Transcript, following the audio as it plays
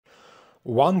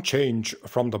One change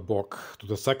from the book to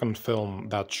the second film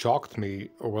that shocked me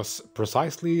was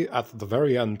precisely at the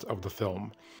very end of the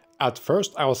film. At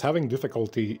first, I was having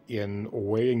difficulty in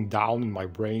weighing down in my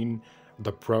brain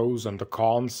the pros and the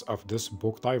cons of this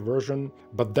book diversion,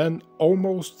 but then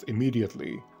almost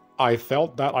immediately, I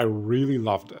felt that I really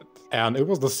loved it. And it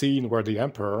was the scene where the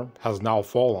Emperor has now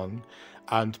fallen,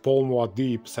 and Paul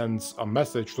Muad'Dib sends a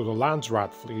message to the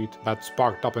Landsrat fleet that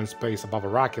sparked up in space above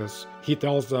Arrakis. He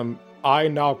tells them, "I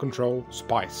now control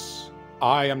Spice.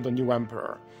 I am the new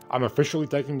Emperor. I'm officially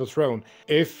taking the throne.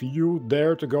 If you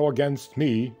dare to go against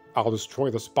me, I'll destroy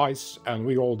the Spice and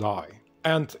we all die."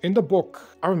 And in the book,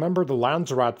 I remember the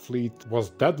Landsrat fleet was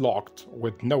deadlocked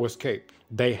with no escape.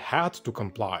 They had to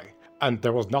comply, and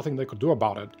there was nothing they could do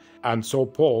about it. And so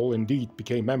Paul indeed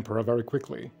became Emperor very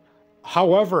quickly.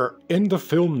 However, in the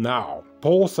film now,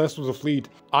 Paul says to the fleet,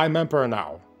 "I'm Emperor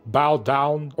now. Bow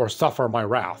down or suffer my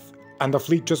wrath." And the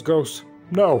fleet just goes,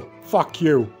 "No, fuck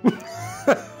you."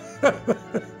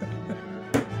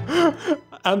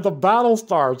 And the battle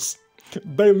starts.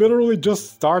 They literally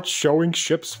just start showing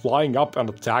ships flying up and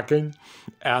attacking.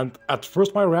 And at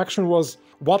first my reaction was,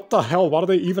 what the hell, what are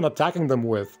they even attacking them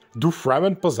with? Do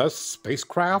Fremen possess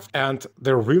spacecraft? And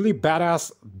they're really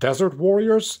badass desert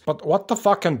warriors? But what the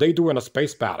fuck can they do in a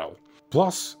space battle?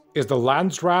 Plus, is the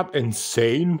Landsrat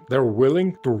insane? They're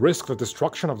willing to risk the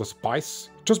destruction of the Spice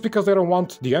just because they don't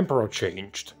want the Emperor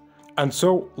changed. And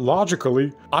so,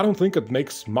 logically, I don't think it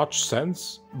makes much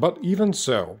sense, but even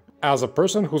so, as a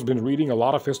person who's been reading a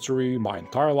lot of history my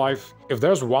entire life, if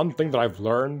there's one thing that I've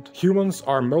learned, humans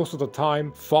are most of the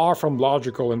time far from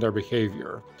logical in their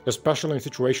behavior, especially in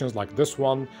situations like this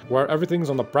one, where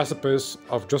everything's on the precipice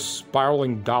of just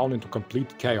spiraling down into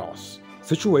complete chaos.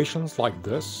 Situations like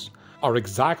this are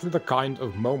exactly the kind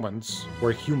of moments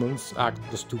where humans act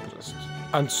the stupidest.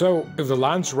 And so, if the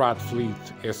Landsrat fleet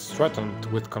is threatened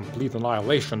with complete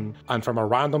annihilation, and from a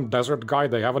random desert guy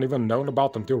they haven't even known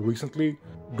about until recently,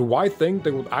 do I think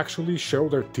they would actually show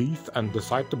their teeth and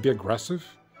decide to be aggressive?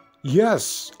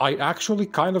 Yes, I actually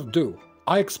kind of do.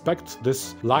 I expect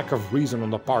this lack of reason on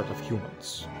the part of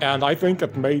humans. And I think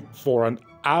it made for an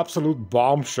absolute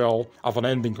bombshell of an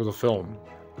ending to the film.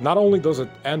 Not only does it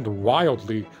end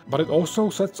wildly, but it also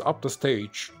sets up the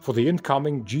stage for the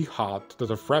incoming jihad that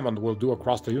the Fremen will do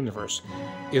across the universe.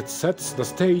 It sets the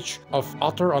stage of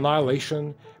utter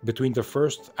annihilation between the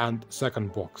first and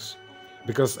second books.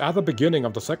 Because at the beginning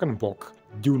of the second book,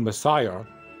 Dune Messiah,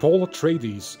 Paul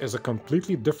Atreides is a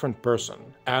completely different person.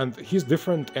 And he's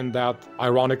different in that,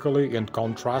 ironically, in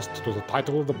contrast to the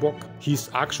title of the book,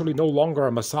 he's actually no longer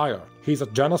a messiah. He's a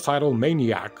genocidal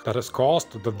maniac that has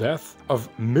caused the death of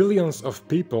millions of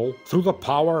people through the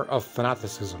power of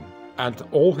fanaticism. And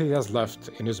all he has left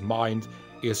in his mind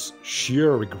is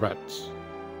sheer regret.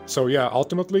 So yeah,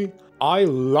 ultimately, I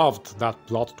loved that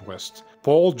plot twist.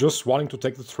 Paul just wanting to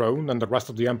take the throne and the rest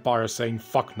of the Empire saying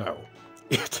fuck no.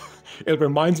 It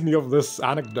reminds me of this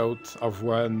anecdote of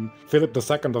when Philip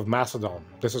II of Macedon,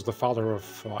 this is the father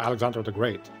of Alexander the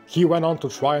Great, he went on to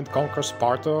try and conquer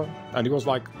Sparta, and he was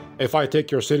like, "If I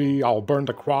take your city, I'll burn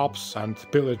the crops and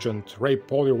pillage and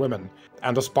rape all your women."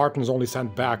 And the Spartans only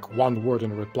sent back one word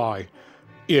in reply,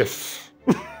 "If."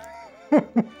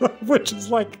 which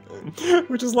is like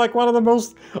one of the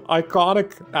most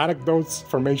iconic anecdotes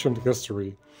from ancient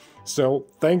history. So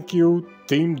thank you,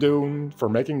 Team Dune, for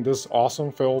making this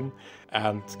awesome film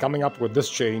and coming up with this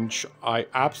change. I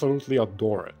absolutely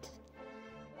adore it.